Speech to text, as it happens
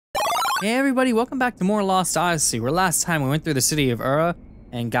Hey everybody, welcome back to more Lost Odyssey, where last time we went through the city of Ura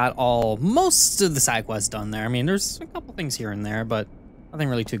and got most of the side quests done there. I mean, there's a couple things here and there, but nothing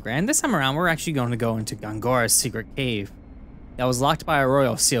really too grand. This time around, we're actually going to go into Gongora's secret cave that was locked by a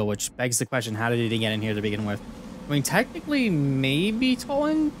royal seal, which begs the question, how did he get in here to begin with? I mean, technically, maybe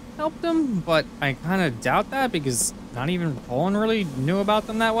Tolan helped him, but I kind of doubt that because not even Tolan really knew about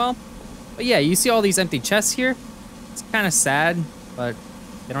them that well. But yeah, you see all these empty chests here? It's kind of sad, but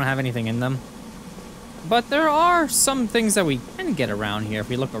they don't have anything in them. But there are some things that we can get around here. If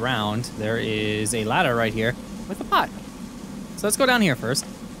we look around, there is a ladder right here with a pot. So let's go down here first.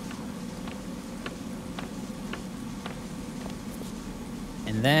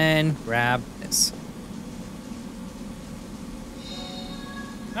 And then grab this.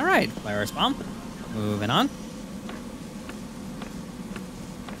 All right, virus bomb. Moving on.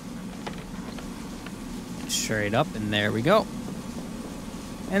 Straight up, and there we go.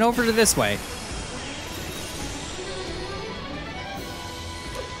 And over to this way.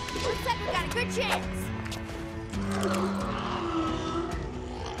 Looks like we got a good chance.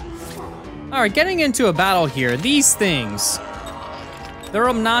 Alright, getting into a battle here. These things, they're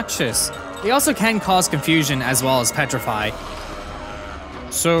obnoxious. They also can cause confusion as well as petrify.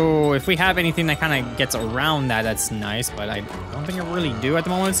 So if we have anything that kind of gets around that, that's nice, but I don't think I really do at the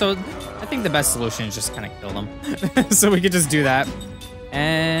moment. So I think the best solution is just kind of kill them. So we could just do that.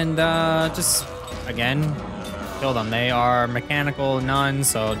 And just, again, kill them. They are mechanical nuns,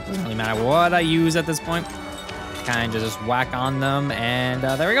 so it doesn't really matter what I use at this point. Kind of just whack on them, and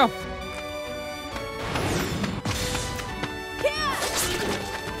there we go.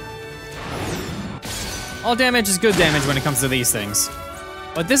 All damage is good damage when it comes to these things.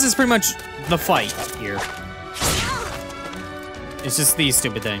 But this is pretty much the fight here. It's just these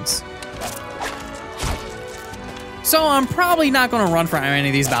stupid things. So I'm probably not going to run for any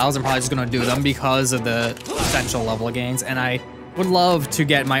of these battles. I'm probably just going to do them because of the potential level gains. And I would love to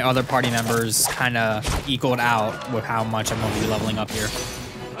get my other party members kind of equaled out with how much I'm going to be leveling up here.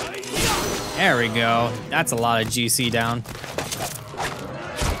 There we go. That's a lot of GC down.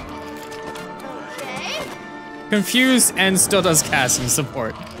 Okay. Confused and still does casting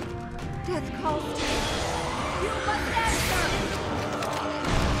support. Death calls to you. You must answer.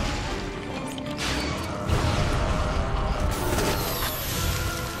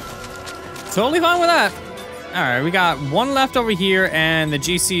 Totally fine with that. All right, we got one left over here, and the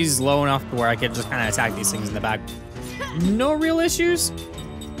GC's low enough to where I can just kind of attack these things in the back. No real issues.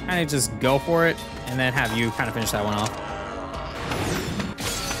 Kind of just go for it, and then have you kind of finish that one off.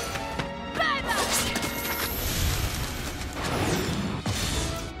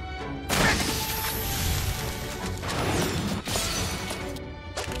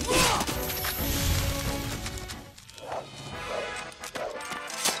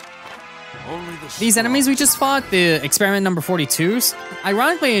 These enemies we just fought, the experiment number 42s,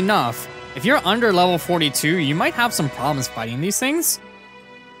 ironically enough, if you're under level 42, you might have some problems fighting these things.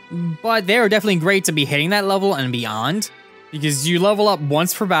 But they are definitely great to be hitting that level and beyond, because you level up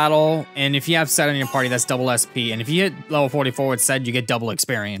once per battle, and if you have Set in your party, that's double SP, and if you hit level 44 with Set, you get double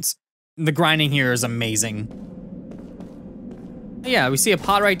experience. The grinding here is amazing. Yeah, we see a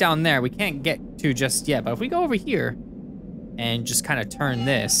pot right down there we can't get to just yet, but if we go over here and just kind of turn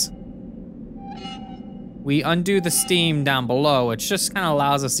this, we undo the steam down below, which just kind of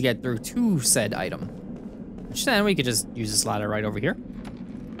allows us to get through to said item. Which then we could just use this ladder right over here.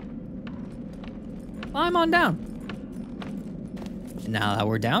 Climb on down. And now that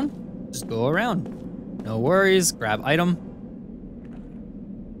we're down, just go around. No worries, grab item.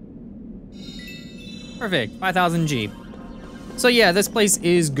 Perfect, 5,000 G. So yeah, this place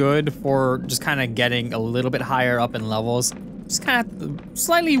is good for just kind of getting a little bit higher up in levels. Just kind of have to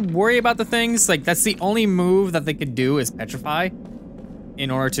slightly worry about the things. Like, that's the only move that they could do is petrify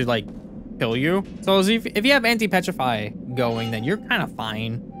in order to, like, kill you. So if you have anti-petrify going, then you're kind of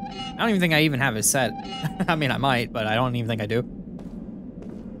fine. I don't even think I even have it set. I mean, I might, but I don't even think I do.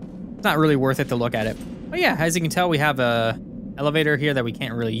 It's not really worth it to look at it. But yeah, as you can tell, we have a elevator here that we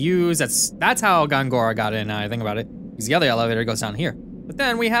can't really use. That's how Gongora got in, I think about it. Because the other elevator goes down here. But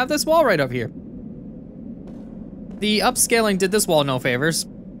then we have this wall right up here. The upscaling did this wall no favors.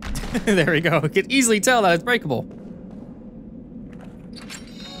 There we go. You can easily tell that it's breakable.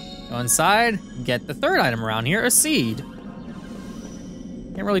 Go inside, get the third item around here, a seed.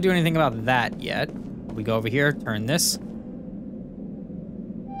 Can't really do anything about that yet. We go over here, turn this.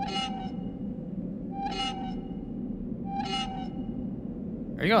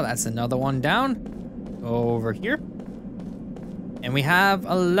 There you go, that's another one down. Go over here. And we have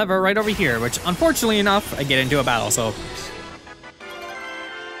a lever right over here, which unfortunately enough, I get into a battle, so.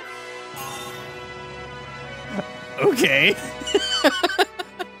 Okay.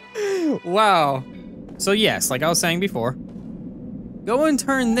 Wow. So yes, like I was saying before, go and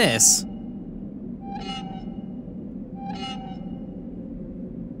turn this.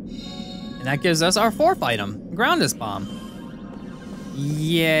 And that gives us our 4th item, Groundus Bomb.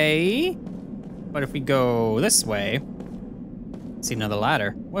 Yay. But if we go this way, see another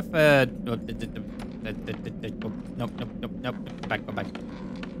ladder. With a, nope. Go back.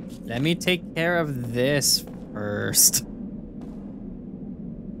 Let me take care of this first.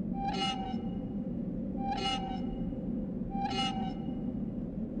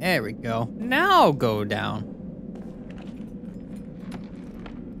 There we go. Now go down.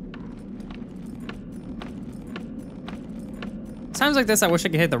 Times like this, I wish I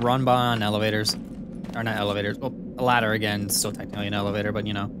could hit the run button on elevators. Or not elevators, well, a ladder again, still technically an elevator, but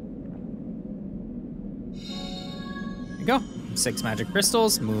you know. There you go. 6 magic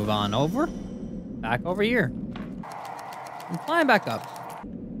crystals, move on over. Back over here. And fly back up.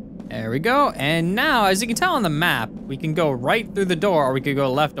 There we go, and now, as you can tell on the map, we can go right through the door, or we could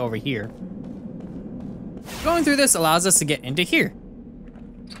go left over here. Going through this allows us to get into here.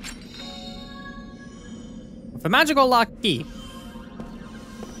 With a magical lock key.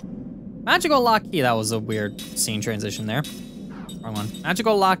 Magical lock key, that was a weird scene transition there. Wrong one.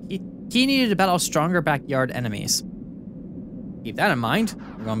 Magical lock key. Key needed to battle stronger backyard enemies. Keep that in mind.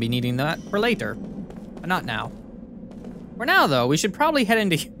 We're gonna be needing that for later, but not now. For now though, we should probably head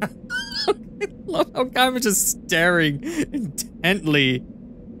into here. I love how Kaima's just staring intently,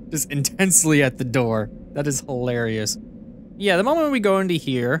 just intensely at the door. That is hilarious. Yeah, the moment we go into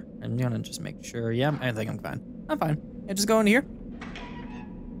here, I'm gonna just make sure, yeah, I think I'm fine. I'm fine. Yeah, just go into here.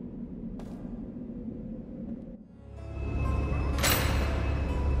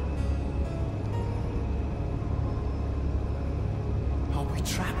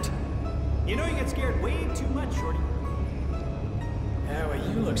 Trapped. You know you get scared way too much, Shorty. Yeah, well,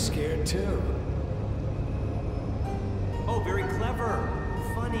 you look scared too. Oh, very clever.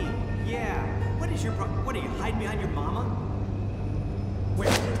 Funny. Yeah. What is your problem? What, are you hiding behind your mama? Wait,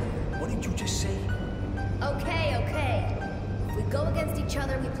 what did you just say? Okay. If we go against each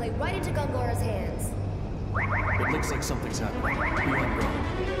other, we play right into Gongora's hands. It looks like something's happening. We want go.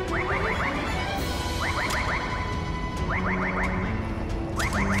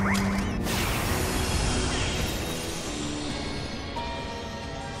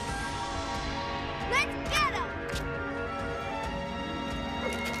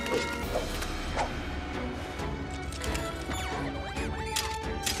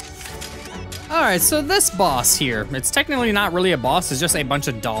 Alright, so this boss here, it's technically not really a boss, it's just a bunch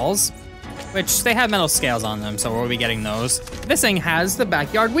of dolls, which they have metal scales on them, so we'll be getting those. This thing has the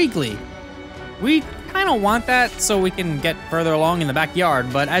backyard weekly. We kind of want that so we can get further along in the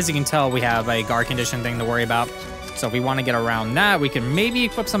backyard, but as you can tell, we have a guard condition thing to worry about. So if we want to get around that, we can maybe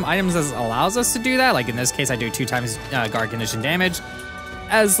equip some items that allows us to do that. Like in this case, I do 2 times guard condition damage,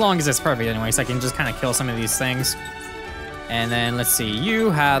 as long as it's perfect anyway, so I can just kind of kill some of these things. And then let's see, you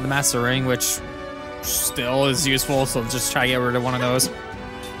have the Master Ring, which still is useful, so just try to get rid of one of those.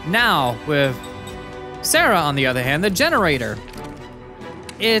 Now, with Sarah, on the other hand, the generator.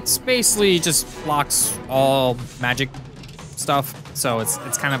 It's basically just blocks all magic stuff, so it's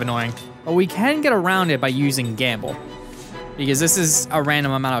kind of annoying. But we can get around it by using Gamble, because this is a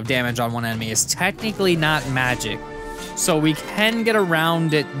random amount of damage on one enemy. It's technically not magic, so we can get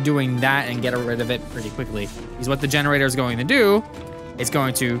around it doing that and get rid of it pretty quickly. Because what the generator is going to do, it's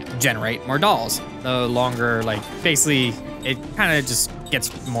going to generate more dolls. The longer, like, basically, it kind of just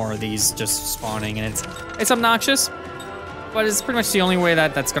gets more of these just spawning, and it's obnoxious, but it's pretty much the only way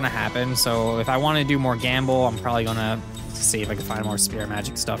that that's gonna happen. So if I want to do more Gamble, I'm probably gonna see if I can find more spirit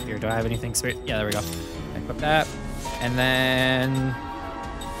magic stuff here. Do I have anything spirit? Yeah, there we go. Equip that, and then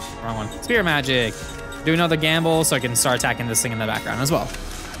wrong one. Spirit magic. Do another Gamble so I can start attacking this thing in the background as well.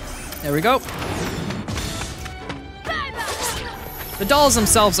 There we go. The dolls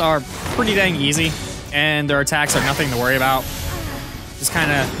themselves are pretty dang easy, and their attacks are nothing to worry about. Just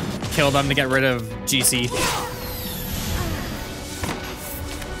kind of kill them to get rid of GC.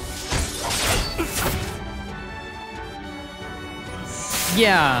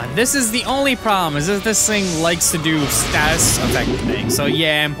 Yeah, this is the only problem, is that this thing likes to do status effect things. So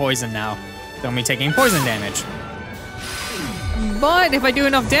yeah, I'm poisoned now. Don't be taking poison damage. But if I do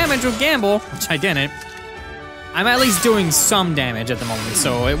enough damage with Gamble, which I didn't, I'm at least doing some damage at the moment,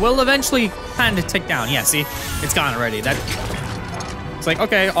 so it will eventually kind of tick down. Yeah, see? It's gone already. It's like,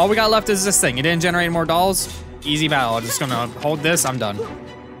 okay, all we got left is this thing. It didn't generate more dolls. Easy battle. I'm just gonna hold this. I'm done.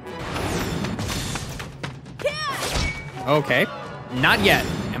 Okay. Not yet.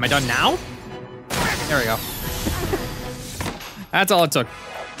 Am I done now? There we go. That's all it took.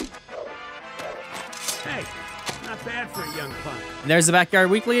 Hey, not bad for a young punk. There's the Backyard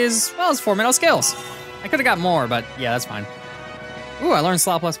Weekly as well as 4 metal skills. I could have got more, but yeah, that's fine. Ooh, I learned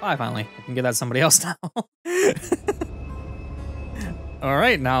slot +5 finally. I can give that to somebody else now. All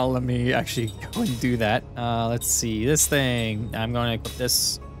right, now let me actually go and do that. Let's see, this thing. I'm going to equip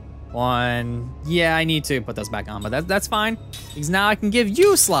this one. Yeah, I need to put those back on, but that's fine. Because now I can give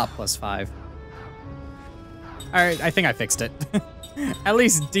you slot +5. All right, I think I fixed it. At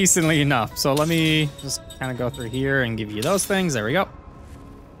least decently enough. So let me just kind of go through here and give you those things. There we go.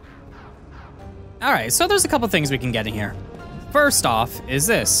 All right, so there's a couple things we can get in here. First off is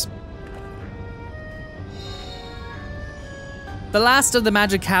this. The last of the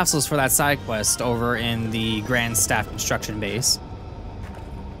magic castles for that side quest over in the Grand Staff Construction Base.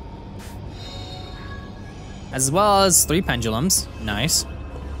 As well as 3 pendulums, nice.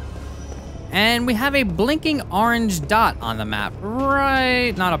 And we have a blinking orange dot on the map,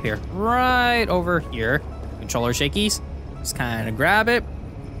 right, not up here, right over here. Controller shakies, just kind of grab it.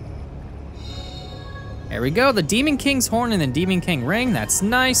 There we go, the Demon King's horn and the Demon King ring, that's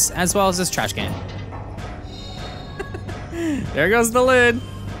nice, as well as this trash can. There goes the lid.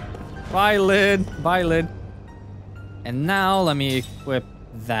 Bye, lid. Bye, lid. And now let me equip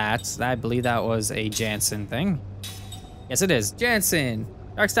that. I believe that was a Jansen thing. Yes, it is. Jansen.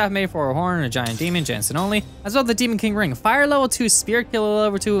 Dark staff made for a horn and a giant demon. Jansen only. As well as the Demon King ring. Fire level 2, Spirit Killer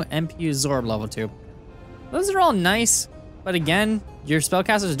level 2, MP Zorb level 2. Those are all nice. But again, your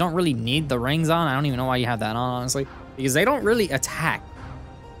spellcasters don't really need the rings on. I don't even know why you have that on, honestly. Because they don't really attack.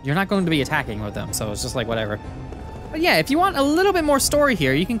 You're not going to be attacking with them. So it's just like whatever. But yeah, if you want a little bit more story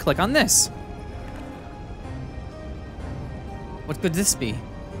here, you can click on this. What could this be?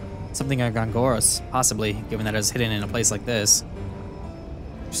 Something like Gongora's, possibly, given that it's hidden in a place like this.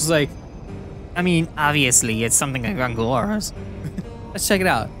 She's like, I mean, obviously, it's something like Gongora's. Let's check it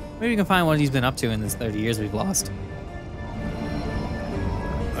out. Maybe we can find what he's been up to in this 30 years we've lost.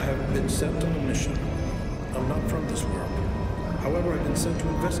 I have been sent on a mission. I'm not from this world. However, I've been sent to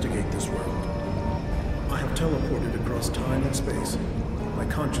investigate this world. I have teleported across time and space. My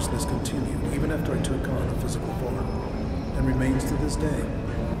consciousness continued even after I took on a physical form, and remains to this day.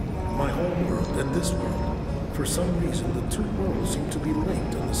 My home world and this world, for some reason the two worlds seem to be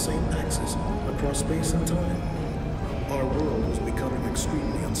linked on the same axis across space and time. Our world was becoming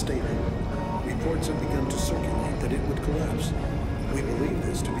extremely unstable. Reports have begun to circulate that it would collapse. We believe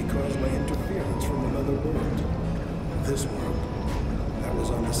this to be caused by interference from another world. This world that was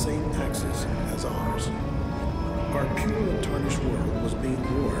on the same axis as ours. Our pure and tarnished world was being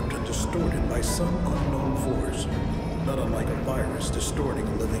warped and distorted by some unknown force, not unlike a virus distorting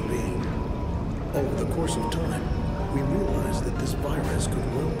a living being. Over the course of time, we realized that this virus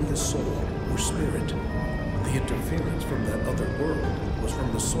could well be a soul or spirit. The interference from that other world was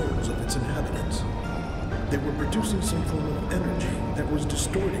from the souls of its inhabitants. They were producing some form of energy that was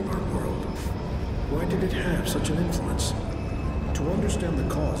distorting our world. Why did it have such an influence? To understand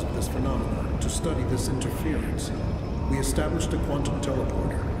the cause of this phenomenon, to study this interference, we established a quantum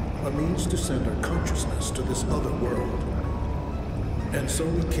teleporter, a means to send our consciousness to this other world. And so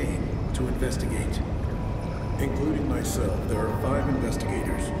we came to investigate. Including myself, there are 5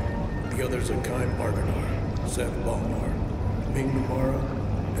 investigators. The others are Kaim Argonar, Seth Balnar, Ming Numara,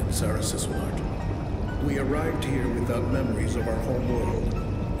 and Sarah Siswart. We arrived here without memories of our home world,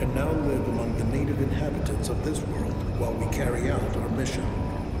 and now live among the native inhabitants of this world while we carry out our mission.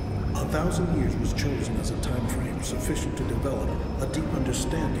 1,000 years was chosen as a time frame sufficient to develop a deep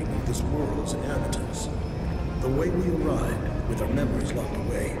understanding of this world's inhabitants. The way we arrived, with our memories locked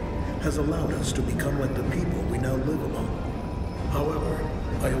away, has allowed us to become like the people we now live among. However,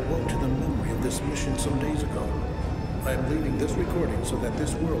 I awoke to the memory of this mission some days ago. I am leaving this recording so that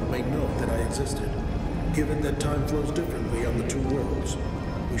this world may know that I existed. Given that time flows differently on the two worlds,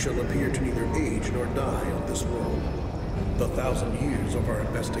 we shall appear to neither age nor die on this world. The 1,000 years of our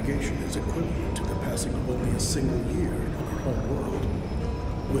investigation is equivalent to the passing of only a single year on our home world.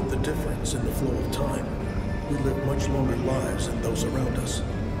 With the difference in the flow of time, we live much longer lives than those around us.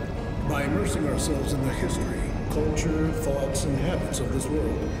 By immersing ourselves in the history, culture, thoughts, and habits of this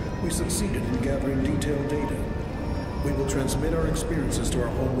world, we succeeded in gathering detailed data. We will transmit our experiences to our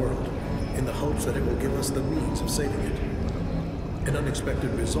home world, in the hopes that it will give us the means of saving it. An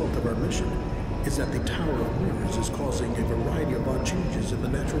unexpected result of our mission is that the Tower of Mirrors is causing a variety of odd changes in the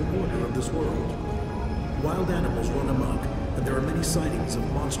natural order of this world. Wild animals run amok, and there are many sightings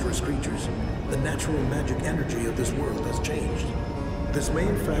of monstrous creatures. The natural magic energy of this world has changed. This may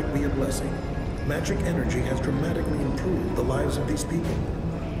in fact be a blessing. Magic energy has dramatically improved the lives of these people.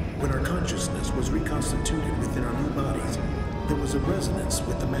 consciousness was reconstituted within our new bodies, there was a resonance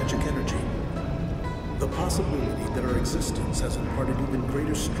with the magic energy. The possibility that our existence has imparted even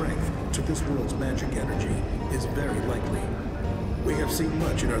greater strength to this world's magic energy is very likely. We have seen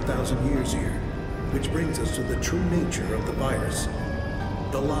much in our 1,000 years here, which brings us to the true nature of the virus.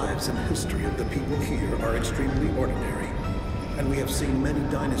 The lives and history of the people here are extremely ordinary, and we have seen many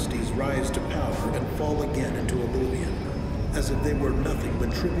dynasties rise to power and fall again into oblivion, as if they were nothing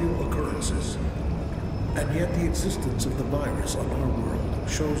but trivial occurrences. And yet the existence of the virus on our world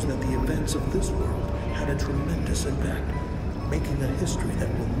shows that the events of this world had a tremendous impact, making a history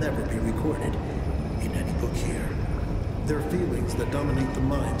that will never be recorded in any book here. There are feelings that dominate the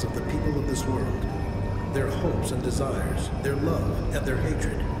minds of the people of this world. Their hopes and desires, their love and their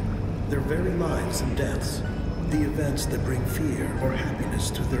hatred, their very lives and deaths, the events that bring fear or happiness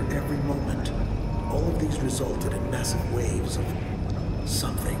to their every moment. All of these resulted in massive waves of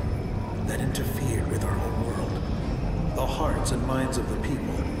something that interfered with our whole world. The hearts and minds of the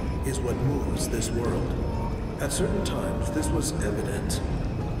people is what moves this world. At certain times, this was evident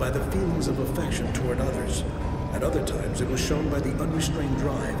by the feelings of affection toward others. At other times, it was shown by the unrestrained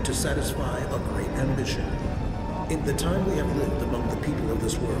drive to satisfy a great ambition. In the time we have lived among the people of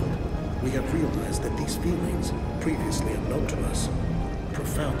this world, we have realized that these feelings, previously unknown to us,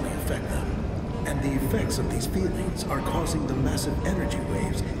 profoundly affect them. And the effects of these feelings are causing the massive energy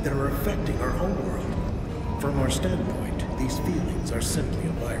waves that are affecting our whole world. From our standpoint, these feelings are simply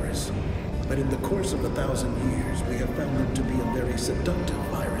a virus. But in the course of 1,000 years, we have found them to be a very seductive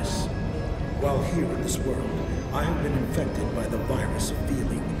virus. While here in this world, I have been infected by the virus of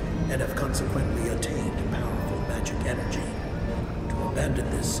feeling and have consequently attained powerful magic energy. To abandon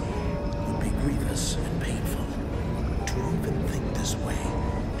this would be grievous and painful. To even think this way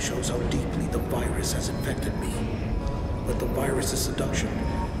shows how deeply the virus has infected me. But the virus's seduction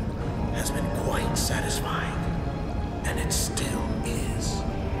has been quite satisfying, and it still is.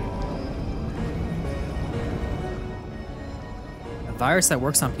 A virus that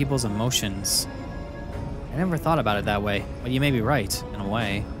works on people's emotions. I never thought about it that way, but you may be right, in a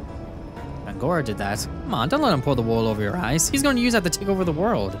way. Gongora did that. Come on, don't let him pull the wool over your eyes. He's going to use that to take over the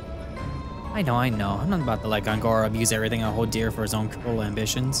world. I know. I'm not about to let Gongora abuse everything and hold dear for his own cruel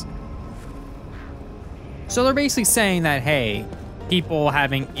ambitions. So they're basically saying that, hey, people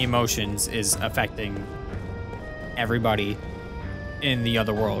having emotions is affecting everybody in the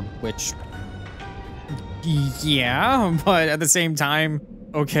other world, which, yeah, but at the same time,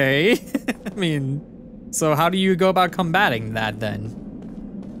 okay. I mean, so how do you go about combating that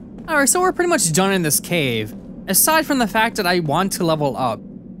then? Alright, so we're pretty much done in this cave. Aside from the fact that I want to level up,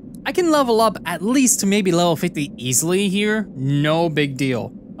 I can level up at least to maybe level 50 easily here. No big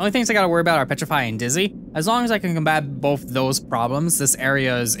deal. Only things I gotta worry about are Petrify and Dizzy. As long as I can combat both those problems, this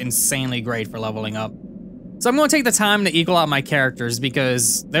area is insanely great for leveling up. So I'm gonna take the time to equal out my characters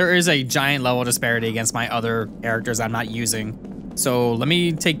because there is a giant level disparity against my other characters I'm not using. So let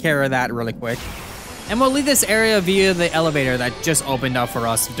me take care of that really quick. And we'll leave this area via the elevator that just opened up for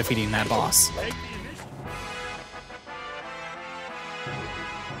us defeating that boss.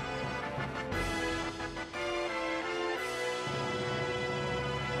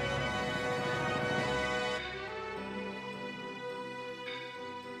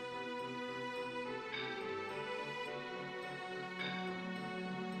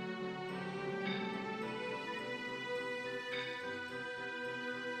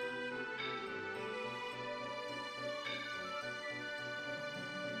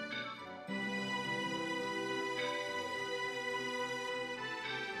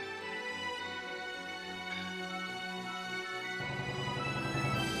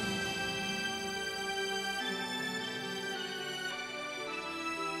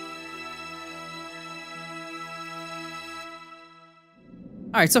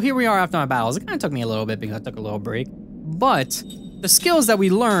 Alright, so here we are after my battles. It kind of took me a little bit because I took a little break. But the skills that we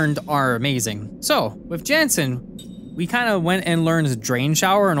learned are amazing. So, with Jansen, we kind of went and learned Drain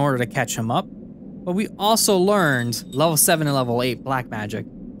Shower in order to catch him up. But we also learned level 7 and level 8 Black Magic.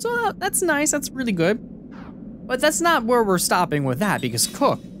 So that's nice, that's really good. But that's not where we're stopping with that because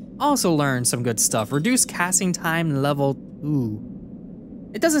Cook also learned some good stuff. Reduced casting time level 2.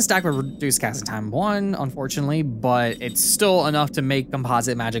 It doesn't stack with reduced casting time 1, unfortunately, but it's still enough to make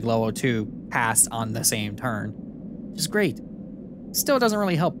composite magic level 2 cast on the same turn, which is great. Still doesn't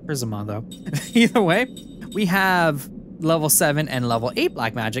really help Prisma though. Either way, we have level 7 and level 8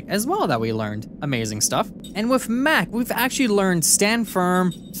 Black Magic as well that we learned. Amazing stuff. And with Mac, we've actually learned Stand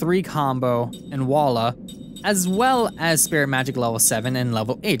Firm, 3 Combo, and Walla, as well as Spirit Magic level 7 and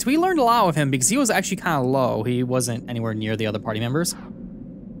level 8. We learned a lot with him because he was actually kind of low. He wasn't anywhere near the other party members.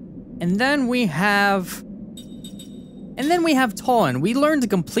 And then we have Tolan. We learned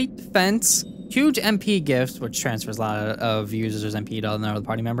complete defense, huge MP gift, which transfers a lot of users' MP to another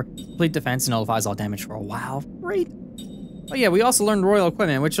party member. Complete defense nullifies all damage for a while. Great. Oh yeah, we also learned royal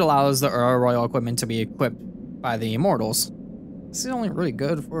equipment, which allows the royal equipment to be equipped by the immortals. This is only really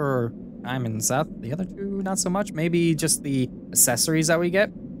good for Time and Seth. The other two, not so much. Maybe just the accessories that we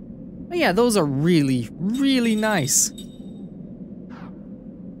get. But yeah, those are really, really nice.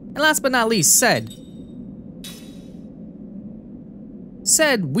 And last but not least,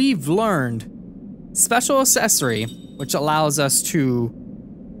 Said, we've learned special accessory, which allows us to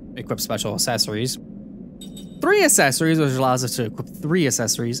equip special accessories. 3 accessories, which allows us to equip 3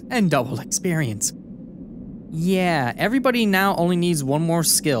 accessories, and double experience. Yeah, everybody now only needs 1 more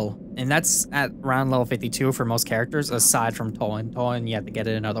skill, and that's at around level 52 for most characters, aside from Tolan. Tolan, you have to get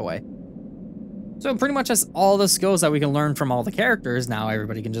it another way. So pretty much that's all the skills that we can learn from all the characters. Now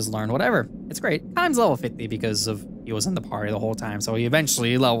everybody can just learn whatever. It's great. Time's level 50 because of he was in the party the whole time, so he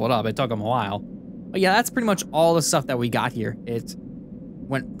eventually leveled up. It took him a while. But yeah, that's pretty much all the stuff that we got here. It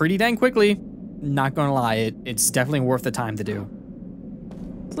went pretty dang quickly. Not gonna lie, it's definitely worth the time to do.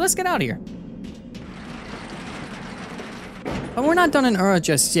 So let's get out of here. But we're not done in Ura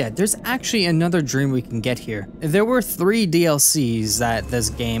just yet. There's actually another dream we can get here. There were 3 DLCs that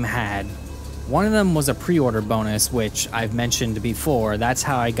this game had. One of them was a pre-order bonus, which I've mentioned before. That's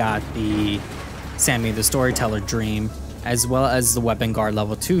how I got the Sammy the Storyteller dream, as well as the Weapon Guard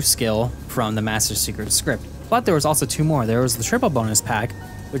level 2 skill from the Master Secret script. But there was also 2 more. There was the triple bonus pack,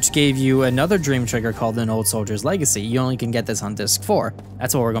 which gave you another dream trigger called an Old Soldier's Legacy. You only can get this on disc 4.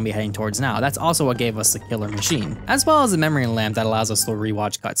 That's what we're going to be heading towards now. That's also what gave us the Killer Machine, as well as the memory lamp that allows us to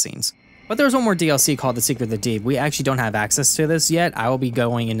rewatch cutscenes. But there's one more DLC called The Secret of the Deep. We actually don't have access to this yet. I will be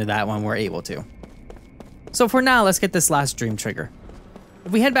going into that when we're able to. So for now, let's get this last dream trigger.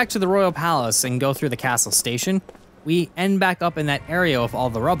 If we head back to the Royal Palace and go through the castle station, we end back up in that area with all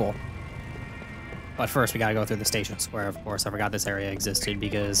the rubble. But first, we gotta go through the Station Square, of course. I forgot this area existed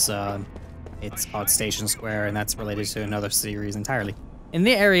because it's called Station Square, and that's related to another series entirely. In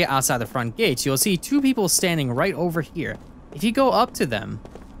the area outside the front gates, you'll see 2 people standing right over here. If you go up to them...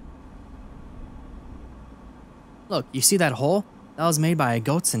 Look, you see that hole? That was made by a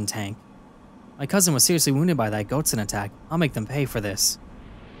Goatson tank. My cousin was seriously wounded by that Goatson attack. I'll make them pay for this.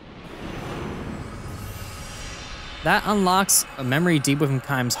 That unlocks a memory deep within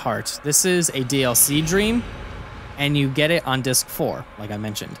Kaim's heart. This is a DLC dream, and you get it on disc 4, like I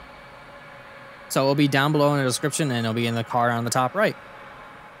mentioned. So it'll be down below in the description, and it'll be in the card on the top right.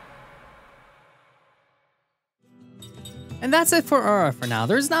 And that's it for Ura for now.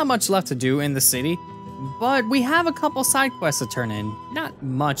 There's not much left to do in the city, but we have a couple side quests to turn in. Not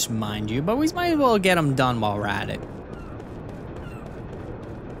much, mind you, but we might as well get them done while we're at it.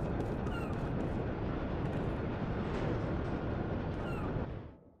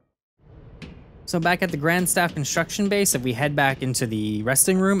 So back at the Grand Staff Construction Base, if we head back into the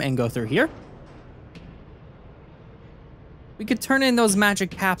resting room and go through here, we could turn in those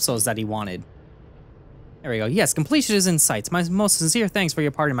magic capsules that he wanted. There we go. Yes, completion is in sight. My most sincere thanks for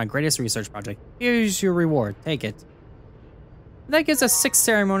your part in my greatest research project. Here's your reward. Take it. That gives us 6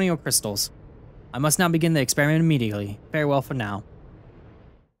 ceremonial crystals. I must now begin the experiment immediately. Farewell for now.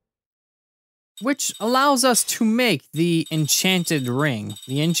 Which allows us to make the Enchanted Ring.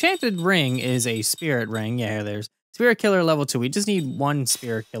 The Enchanted Ring is a Spirit Ring. Yeah, there's Spirit Killer level 2. We just need 1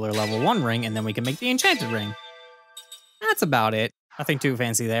 Spirit Killer level 1 ring, and then we can make the Enchanted Ring. That's about it. Nothing too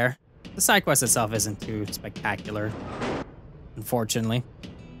fancy there. The side quest itself isn't too spectacular, unfortunately.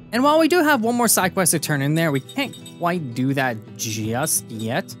 And while we do have 1 more side quest to turn in there, we can't quite do that just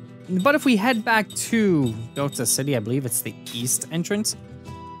yet. But if we head back to Dota City, I believe it's the east entrance.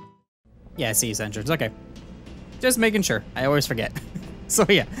 Yeah, it's the east entrance. Okay. Just making sure. I always forget. So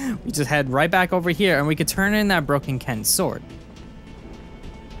yeah, we just head right back over here and we could turn in that Broken Ken sword.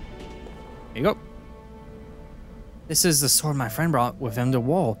 There you go. This is the sword my friend brought with him to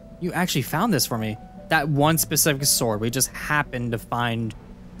Wall. You actually found this for me. That one specific sword. We just happened to find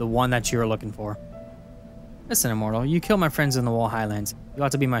the one that you were looking for. Listen, Immortal, you killed my friends in the Wall Highlands. You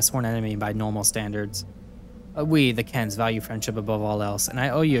ought to be my sworn enemy by normal standards. We, the Kens, value friendship above all else, and I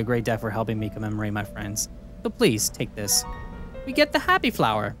owe you a great debt for helping me commemorate my friends. So please, take this. We get the Happy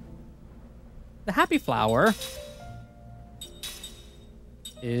Flower. The Happy Flower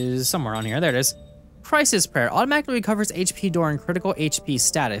is somewhere on here. There it is. Crisis Prayer automatically recovers HP during critical HP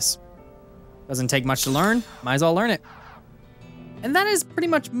status. Doesn't take much to learn. Might as well learn it. And that is pretty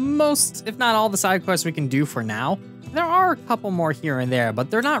much most, if not all, the side quests we can do for now. There are a couple more here and there, but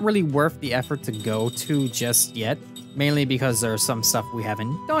they're not really worth the effort to go to just yet, mainly because there's some stuff we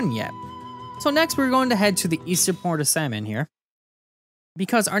haven't done yet. So next we're going to head to the eastern port of Salmon here,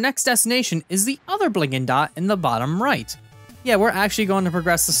 because our next destination is the other blinking dot in the bottom right. Yeah, we're actually going to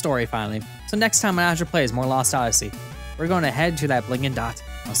progress the story finally. So next time on Azure Plays More Lost Odyssey, we're going to head to that blinking dot.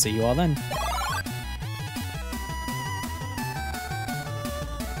 I'll see you all then.